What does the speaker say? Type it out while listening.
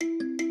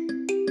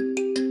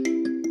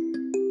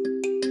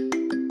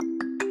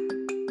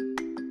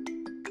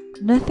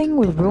Nothing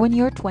will ruin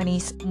your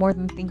 20s more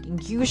than thinking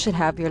you should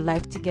have your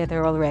life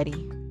together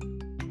already.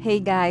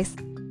 Hey guys,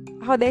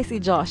 ako day si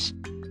Josh,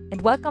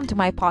 and welcome to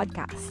my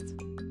podcast.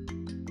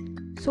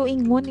 So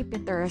ingon ni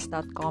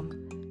Pinterest.com,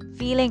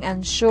 feeling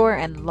unsure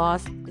and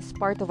lost is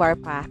part of our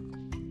path.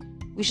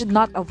 We should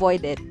not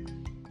avoid it.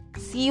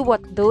 See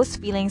what those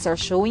feelings are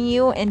showing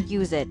you and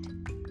use it.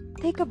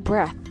 Take a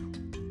breath.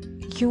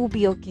 You'll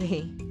be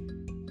okay.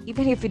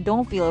 Even if you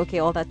don't feel okay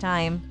all the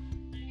time.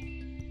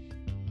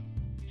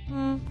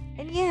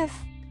 And yes,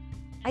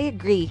 I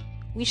agree.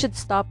 We should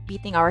stop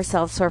beating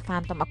ourselves for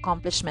phantom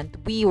accomplishment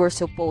we were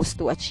supposed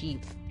to achieve.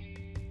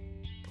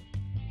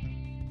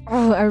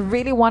 Oh, I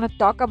really want to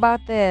talk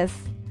about this.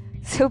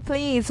 So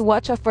please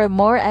watch out for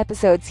more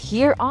episodes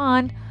here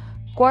on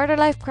Quarter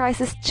Life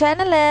Crisis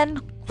Channelin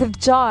with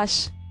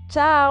Josh.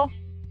 Ciao!